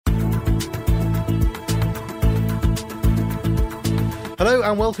Hello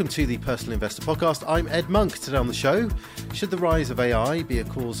and welcome to the Personal Investor Podcast. I'm Ed Monk. Today on the show, should the rise of AI be a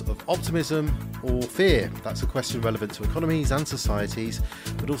cause of optimism or fear? That's a question relevant to economies and societies,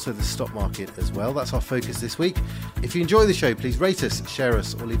 but also the stock market as well. That's our focus this week. If you enjoy the show, please rate us, share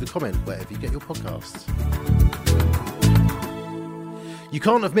us, or leave a comment wherever you get your podcasts. You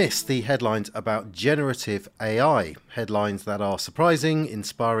can't have missed the headlines about generative AI. Headlines that are surprising,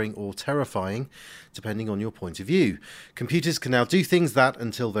 inspiring, or terrifying, depending on your point of view. Computers can now do things that,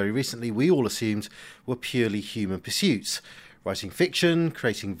 until very recently, we all assumed were purely human pursuits. Writing fiction,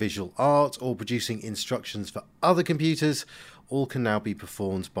 creating visual art, or producing instructions for other computers all can now be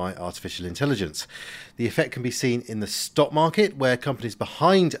performed by artificial intelligence. The effect can be seen in the stock market, where companies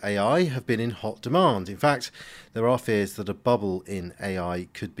behind AI have been in hot demand. In fact, there are fears that a bubble in AI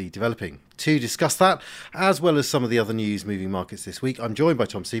could be developing. To discuss that, as well as some of the other news moving markets this week, I'm joined by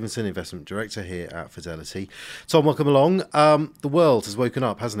Tom Stevenson, Investment Director here at Fidelity. Tom, welcome along. The world has woken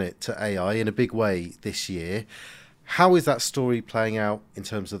up, hasn't it, to AI in a big way this year. How is that story playing out in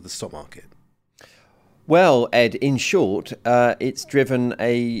terms of the stock market? Well, Ed, in short, it's driven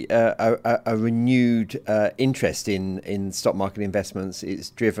a renewed interest in stock market investments.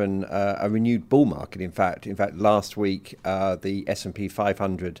 It's driven a renewed bull market. In fact, last week the S&P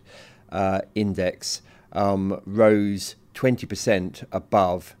 500 index rose 20%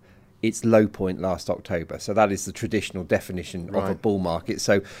 above its low point last October. So that is the traditional definition of a bull market.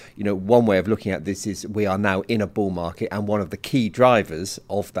 So, one way of looking at this is we are now in a bull market, and one of the key drivers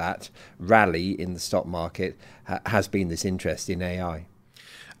of that rally in the stock market has been this interest in AI.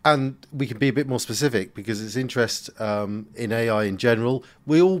 And we can be a bit more specific because it's interest in AI in general.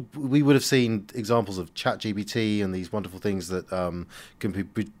 We would have seen examples of ChatGPT and these wonderful things that can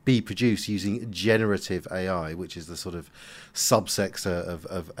be produced using generative AI, which is the sort of subsector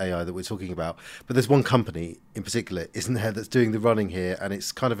of AI that we're talking about. But there's one company in particular, isn't there, that's doing the running here, and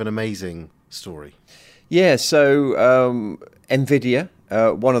it's kind of an amazing story. Yeah, so NVIDIA,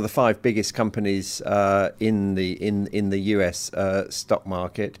 one of the 5 biggest companies in the US stock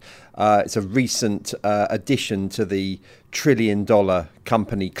market. It's a recent addition to the $1 trillion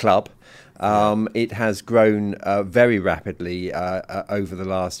company club. It has grown very rapidly over the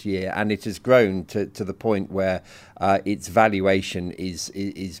last year, and it has grown to the point where its valuation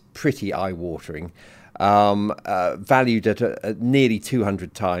is pretty eye-watering. Valued at nearly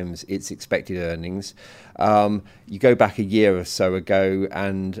 200 times its expected earnings. You go back a year or so ago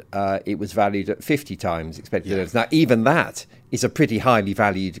and it was valued at 50 times expected earnings. Now, even that is a pretty highly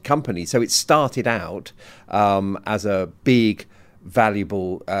valued company. So it started out as a big,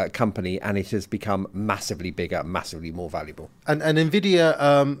 valuable company, and it has become massively bigger, massively more valuable. And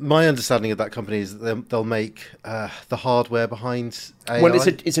NVIDIA, my understanding of that company is that they'll make the hardware behind AI. Well,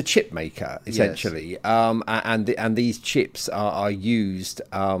 it's a chip maker essentially, yes. And these chips are used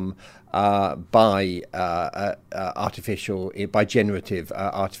by generative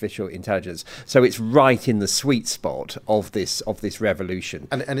artificial intelligence. So it's right in the sweet spot of this revolution.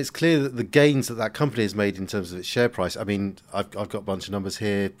 And it's clear that the gains that company has made in terms of its share price. I mean, I've got a bunch of numbers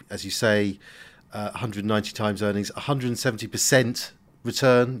here, as you say, 190 times earnings, 170%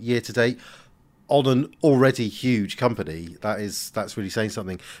 return year to date on an already huge company. That's really saying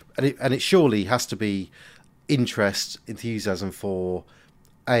something. And it surely has to be interest, enthusiasm for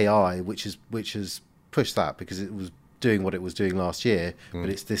AI, which has pushed that, because it was doing what it was doing last year, but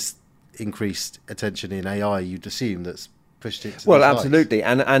it's this increased attention in AI, you'd assume, that's pushed it to well, absolutely,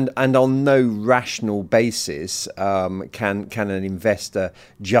 and on no rational basis can an investor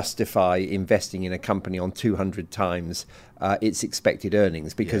justify investing in a company on 200 times its expected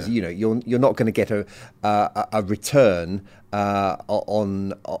earnings, because you're not going to get a return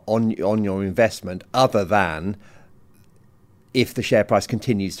on your investment other than if the share price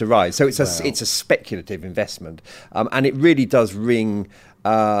continues to rise. So it's a speculative investment, and it really does ring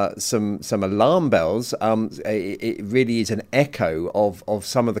some alarm bells. It really is an echo of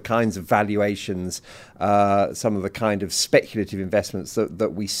some of the kinds of valuations, some of the kind of speculative investments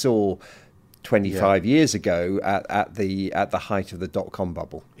that we saw 25 years ago at the height of the dot-com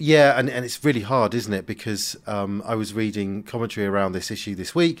bubble. Yeah, and it's really hard, isn't it? Because I was reading commentary around this issue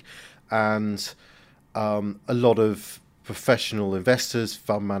this week, and a lot of professional investors,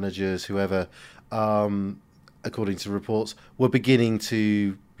 fund managers, whoever, according to reports, were beginning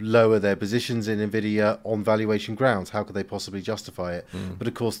to lower their positions in NVIDIA on valuation grounds. How could they possibly justify it? But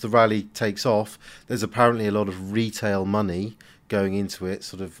of course, the rally takes off. There's apparently a lot of retail money going into it,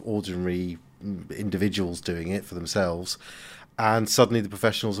 sort of ordinary individuals doing it for themselves. And suddenly the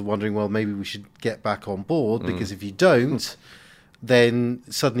professionals are wondering, well, maybe we should get back on board, because if you don't, then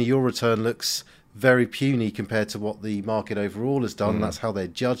suddenly your return looks very puny compared to what the market overall has done. That's how they're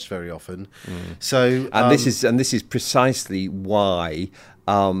judged very often. So, this is precisely why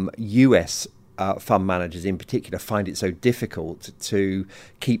US fund managers in particular find it so difficult to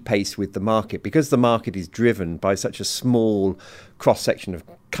keep pace with the market, because the market is driven by such a small cross-section of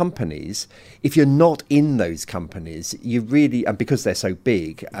companies. If you're not in those companies, you really, and because they're so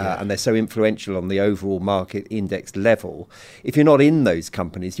big and they're so influential on the overall market index level, if you're not in those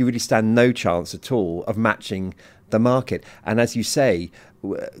companies, you really stand no chance at all of matching the market. And as you say,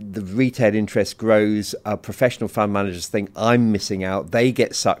 the retail interest grows, professional fund managers think, I'm missing out, they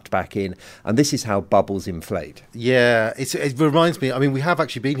get sucked back in, and this is how bubbles inflate. Yeah, it reminds me, I mean, we have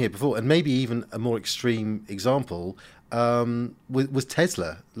actually been here before, and maybe even a more extreme example was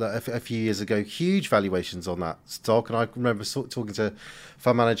Tesla a few years ago. Huge valuations on that stock, and I remember talking to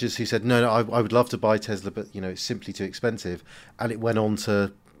fund managers who said, no, I would love to buy Tesla, but it's simply too expensive, and it went on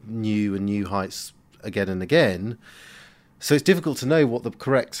to new heights again and again. So it's difficult to know what the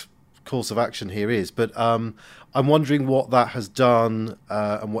correct course of action here is, but I'm wondering what that has done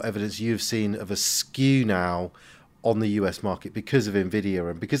and what evidence you've seen of a skew now on the US market because of Nvidia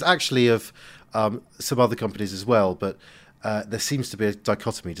and because actually of some other companies as well. But there seems to be a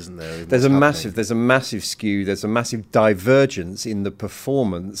dichotomy, doesn't there? There's a massive skew. There's a massive divergence in the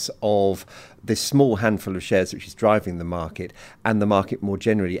performance of this small handful of shares which is driving the market and the market more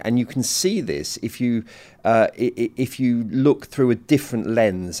generally. And you can see this if you look through a different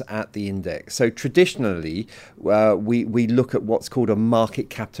lens at the index. So traditionally, we look at what's called a market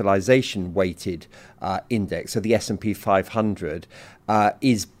capitalization weighted index. So the S&P 500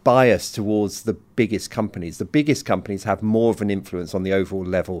 is biased towards the biggest companies. The biggest companies have more of an influence on the overall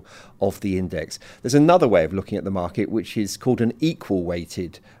level of the index. There's another way of looking at the market, which is called an equal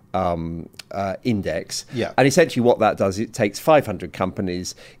weighted index. Yeah. And essentially what that does, it takes 500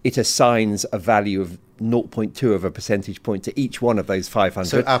 companies, it assigns a value of 0.2 of a percentage point to each one of those 500.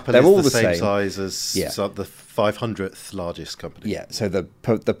 So Apple They're is all the same size as the 500th largest company. Yeah. So the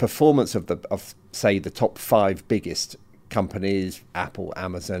performance of say the top 5 biggest companies, Apple,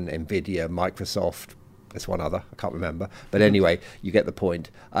 Amazon, Nvidia, Microsoft, there's one other, I can't remember, but anyway, you get the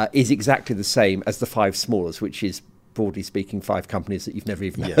point, is exactly the same as the 5 smallest, which is broadly speaking 5 companies that you've never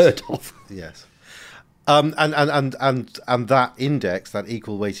even heard of. Yes. And that index, that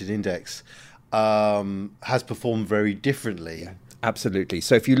equal weighted index, has performed very differently. Yeah, absolutely.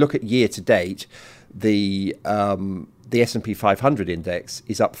 So if you look at year to date, the S&P 500 index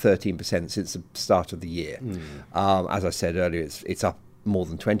is up 13% since the start of the year. As I said earlier, it's up more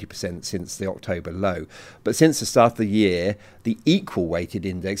than 20% since the October low. But since the start of the year, the equal weighted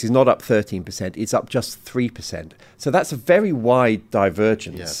index is not up 13%, it's up just 3%. So that's a very wide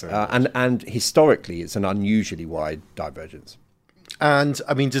divergence. And historically, it's an unusually wide divergence. And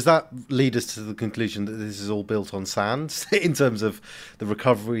I mean, does that lead us to the conclusion that this is all built on sand in terms of the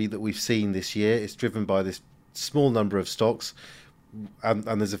recovery that we've seen this year? It's driven by this small number of stocks, and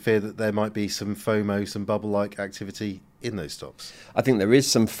there's a fear that there might be some FOMO, some bubble-like activity in those stocks. I think there is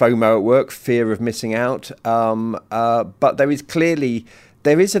some FOMO at work, fear of missing out, but there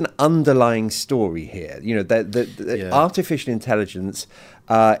is an underlying story here. Artificial intelligence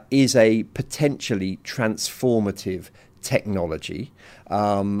is a potentially transformative technology,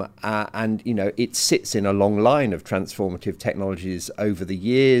 and it sits in a long line of transformative technologies over the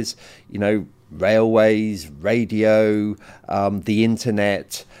years. Railways, radio, the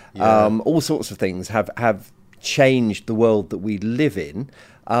internet, all sorts of things have changed the world that we live in.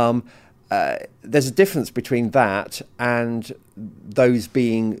 There's a difference between that and those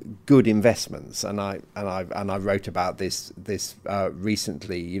being good investments, and I wrote about this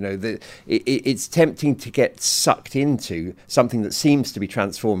recently. It's tempting to get sucked into something that seems to be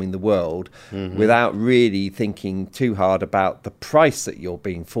transforming the world without really thinking too hard about the price that you're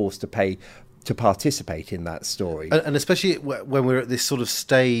being forced to pay to participate in that story. And especially when we're at this sort of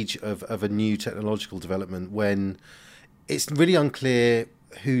stage of a new technological development, when it's really unclear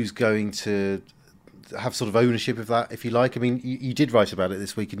who's going to have sort of ownership of that, if you like. I mean, you did write about it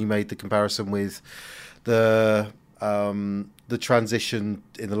this week, and you made the comparison with the transition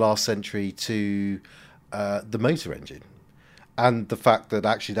in the last century to the motor engine. And the fact that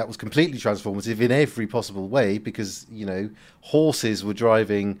actually that was completely transformative in every possible way, because, horses were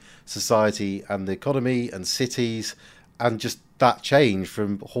driving society and the economy and cities, and just that change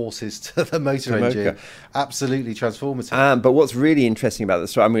from horses to the motor engine, absolutely transformative. But what's really interesting about the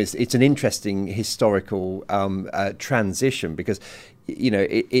story, I mean, it's an interesting historical transition, because,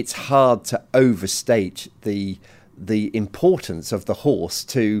 it's hard to overstate the the importance of the horse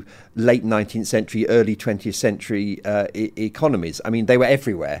to late 19th century, early 20th century economies. I mean, they were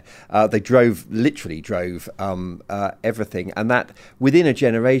everywhere. They literally drove everything. And that within a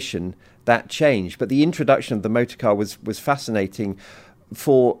generation, that changed. But the introduction of the motor car was fascinating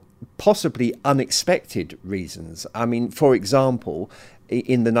for possibly unexpected reasons. I mean, for example,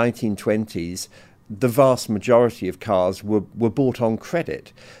 in the 1920s, the vast majority of cars were bought on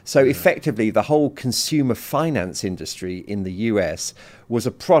credit. So effectively, the whole consumer finance industry in the US was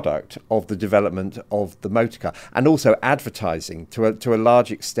a product of the development of the motor car. And also advertising, to a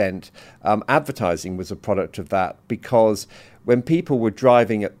large extent, advertising was a product of that, because when people were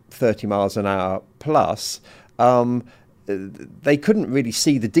driving at 30 miles an hour plus, they couldn't really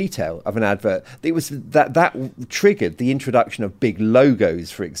see the detail of an advert. It was that triggered the introduction of big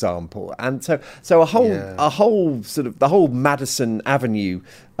logos, for example, and so a whole sort of the whole Madison Avenue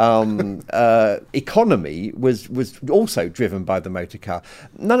economy was also driven by the motor car.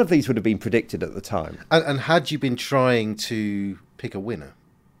 None of these would have been predicted at the time. And had you been trying to pick a winner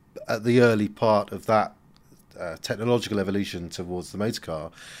at the early part of that technological evolution towards the motor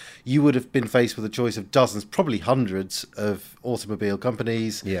car, you would have been faced with a choice of dozens, probably hundreds of automobile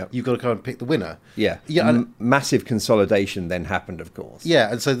companies. Yeah. You've got to kind of pick the winner. Yeah. Massive consolidation then happened, of course.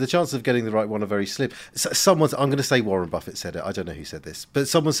 Yeah, and so the chances of getting the right one are very slim. I'm going to say Warren Buffett said it. I don't know who said this, but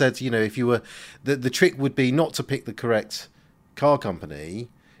someone said, if you were, the trick would be not to pick the correct car company.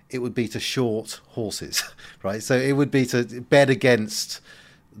 It would be to short horses, right? So it would be to bet against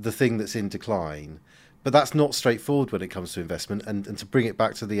the thing that's in decline. But that's not straightforward when it comes to investment. And to bring it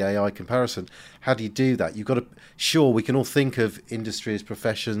back to the AI comparison, how do you do that? You've got to, sure, we can all think of industries,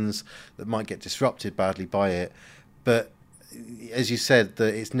 professions that might get disrupted badly by it. But as you said,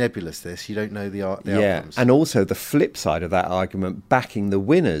 it's nebulous, this. You don't know the outcomes. And also the flip side of that argument, backing the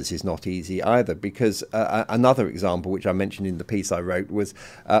winners is not easy either, because another example, which I mentioned in the piece I wrote, was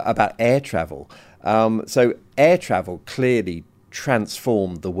about air travel. So air travel clearly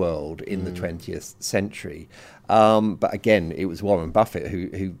transformed the world in the 20th century. But again, it was Warren Buffett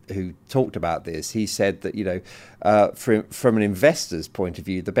who talked about this. He said that, from an investor's point of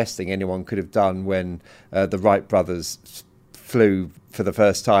view, the best thing anyone could have done when the Wright brothers flew for the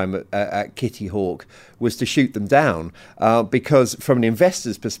first time at Kitty Hawk was to shoot them down, because from an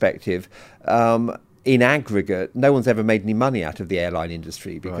investor's perspective, in aggregate, no one's ever made any money out of the airline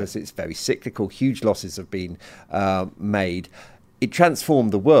industry because it's very cyclical. Huge losses have been made. It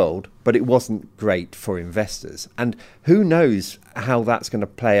transformed the world, but it wasn't great for investors. And who knows how that's going to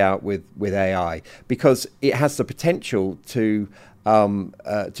play out with AI, because it has the potential to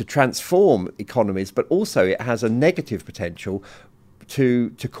transform economies, but also it has a negative potential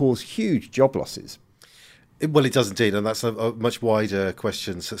to cause huge job losses. Well, it does indeed, and that's a much wider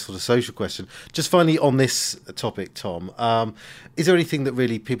question, sort of social question. Just finally on this topic, Tom, is there anything that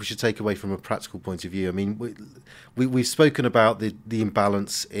really people should take away from a practical point of view? I mean, we've spoken about the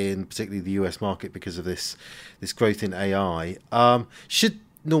imbalance in particularly the US market because of this growth in AI. Should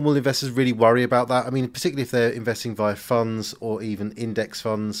normal investors really worry about that? I mean, particularly if they're investing via funds or even index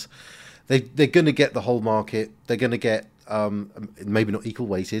funds, they're going to get the whole market. They're going to get maybe not equal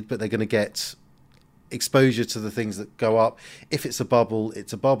weighted, but they're going to get exposure to the things that go up. If it's a bubble,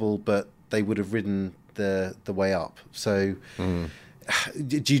 it's a bubble, but they would have ridden the way up. So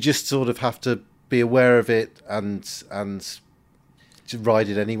do you just sort of have to be aware of it and to ride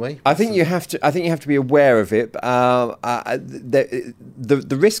it anyway? I think you have to be aware of it. The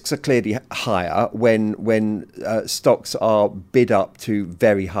risks are clearly higher when stocks are bid up to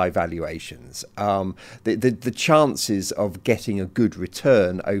very high valuations. The chances of getting a good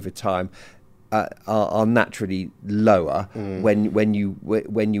return over time are naturally lower when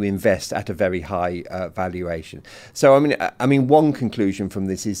you invest at a very high valuation. So I mean, one conclusion from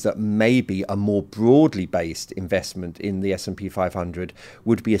this is that maybe a more broadly based investment in the S&P 500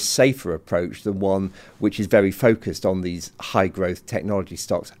 would be a safer approach than one which is very focused on these high growth technology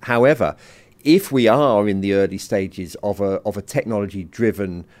stocks. However, if we are in the early stages of a technology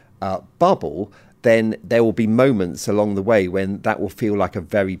driven bubble, then there will be moments along the way when that will feel like a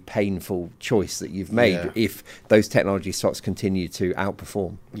very painful choice that you've made if those technology stocks continue to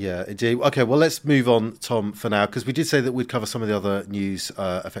outperform. Yeah, indeed. Okay, well, let's move on, Tom, for now, because we did say that we'd cover some of the other news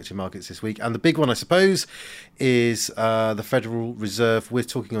affecting markets this week. And the big one, I suppose, is the Federal Reserve. We're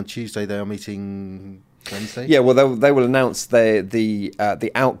talking on Tuesday. They are meeting Wednesday? Yeah, well, they will announce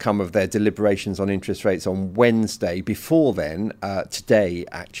the outcome of their deliberations on interest rates on Wednesday. Before then, today,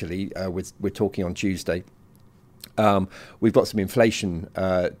 actually, we're talking on Tuesday. We've got some inflation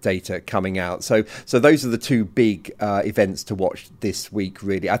data coming out. So those are the two big events to watch this week,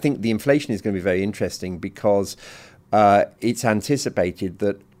 really. I think the inflation is going to be very interesting because it's anticipated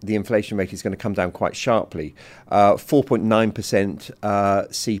that the inflation rate is going to come down quite sharply. 4.9%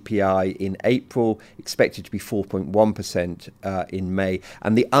 CPI in April, expected to be 4.1% in May.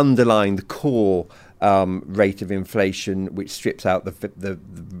 And the core rate of inflation, which strips out the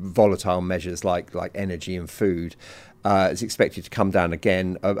volatile measures like energy and food, is expected to come down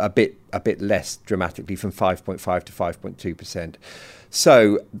again a bit less dramatically, from 5.5 to 5.2%.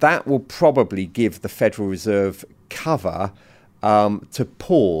 So that will probably give the Federal Reserve cover to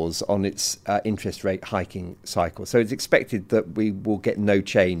pause on its interest rate hiking cycle. So it's expected that we will get no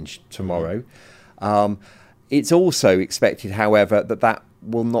change tomorrow. It's also expected, however, that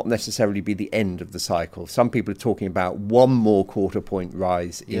will not necessarily be the end of the cycle. Some people are talking about one more quarter point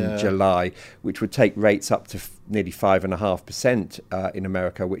rise in July, which would take rates up to nearly 5.5% in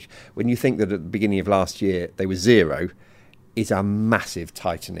America, which, when you think that at the beginning of last year they were zero, is a massive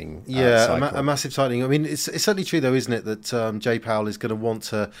tightening cycle. A massive tightening. I mean, it's certainly true, though, isn't it, that Jay Powell is going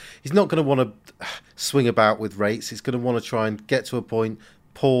to he's not going to want to swing about with rates. He's going to want to try and get to a point,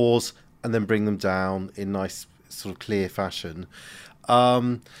 pause, and then bring them down in nice, sort of clear fashion.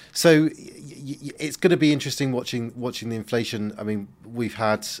 So it's going to be interesting watching the inflation. I mean, we've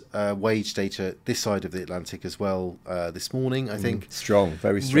had wage data this side of the Atlantic as well this morning, I think. Strong,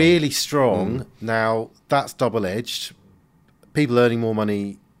 very strong. Really strong. Now, that's double-edged. People earning more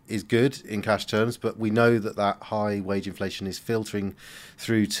money is good in cash terms, but we know that high wage inflation is filtering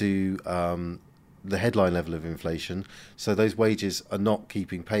through to the headline level of inflation. So those wages are not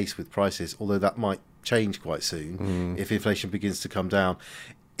keeping pace with prices, although that might change quite soon if inflation begins to come down.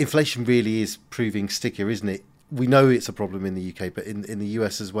 Inflation really is proving stickier, isn't it? We know it's a problem in the UK, but in the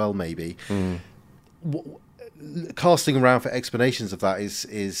US as well, maybe. Casting around for explanations of that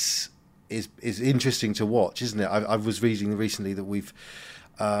is interesting to watch, isn't it? I was reading recently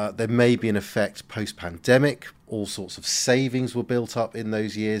that there may be an effect post-pandemic. All sorts of savings were built up in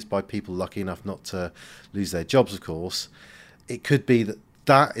those years by people lucky enough not to lose their jobs, of course. It could be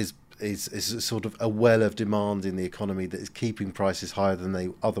that is sort of a well of demand in the economy that is keeping prices higher than they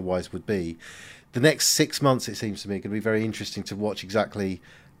otherwise would be. The next 6 months, it seems to me, are going to be very interesting to watch exactly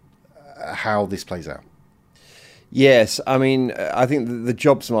how this plays out. Yes, I mean, I think the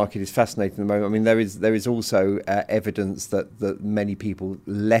jobs market is fascinating at the moment. I mean, there is also evidence that many people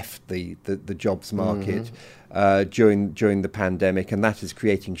left the jobs market during the pandemic, and that is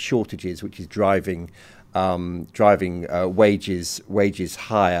creating shortages, which is driving wages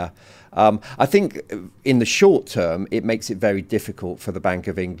higher. I think in the short term, it makes it very difficult for the Bank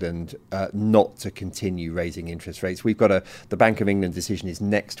of England not to continue raising interest rates. We've got the Bank of England decision is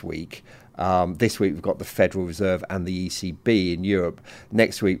next week. This week we've got the Federal Reserve and the ECB in Europe.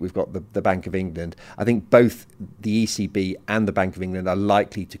 Next week we've got the Bank of England. I think both the ECB and the Bank of England are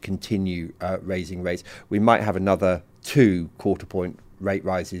likely to continue raising rates. We might have another 2 quarter point rate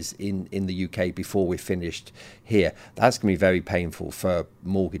rises in the UK before we're finished here. That's going to be very painful for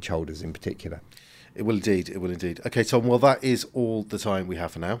mortgage holders in particular. It will indeed. Okay, Tom, well, that is all the time we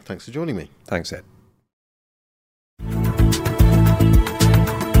have for now. Thanks for joining me. Thanks, Ed.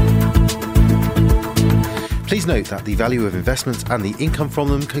 Please note that the value of investments and the income from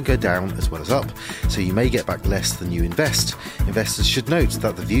them can go down as well as up, so you may get back less than you invest. Investors should note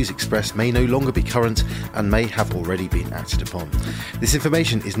that the views expressed may no longer be current and may have already been acted upon. This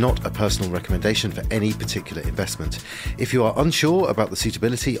information is not a personal recommendation for any particular investment. If you are unsure about the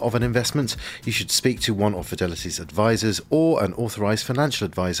suitability of an investment, you should speak to one of Fidelity's advisors or an authorised financial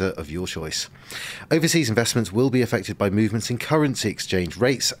advisor of your choice. Overseas investments will be affected by movements in currency exchange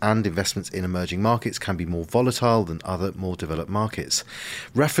rates, and investments in emerging markets can be more volatile than other more developed markets.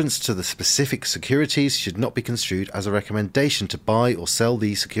 Reference to the specific securities should not be construed as a recommendation to buy or sell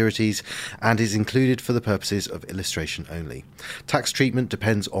these securities and is included for the purposes of illustration only. Tax treatment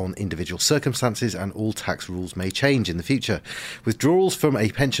depends on individual circumstances, and all tax rules may change in the future. Withdrawals from a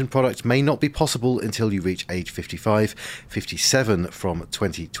pension product may not be possible until you reach age 55, 57 from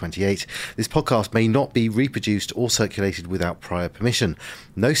 2028. This podcast may not be reproduced or circulated without prior permission.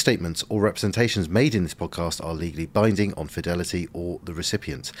 No statements or representations made in this podcast are legally binding on Fidelity or the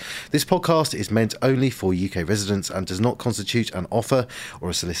recipient. This podcast is meant only for UK residents and does not constitute an offer or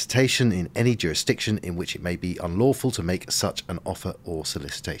a solicitation in any jurisdiction in which it may be unlawful to make such an offer or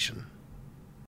solicitation.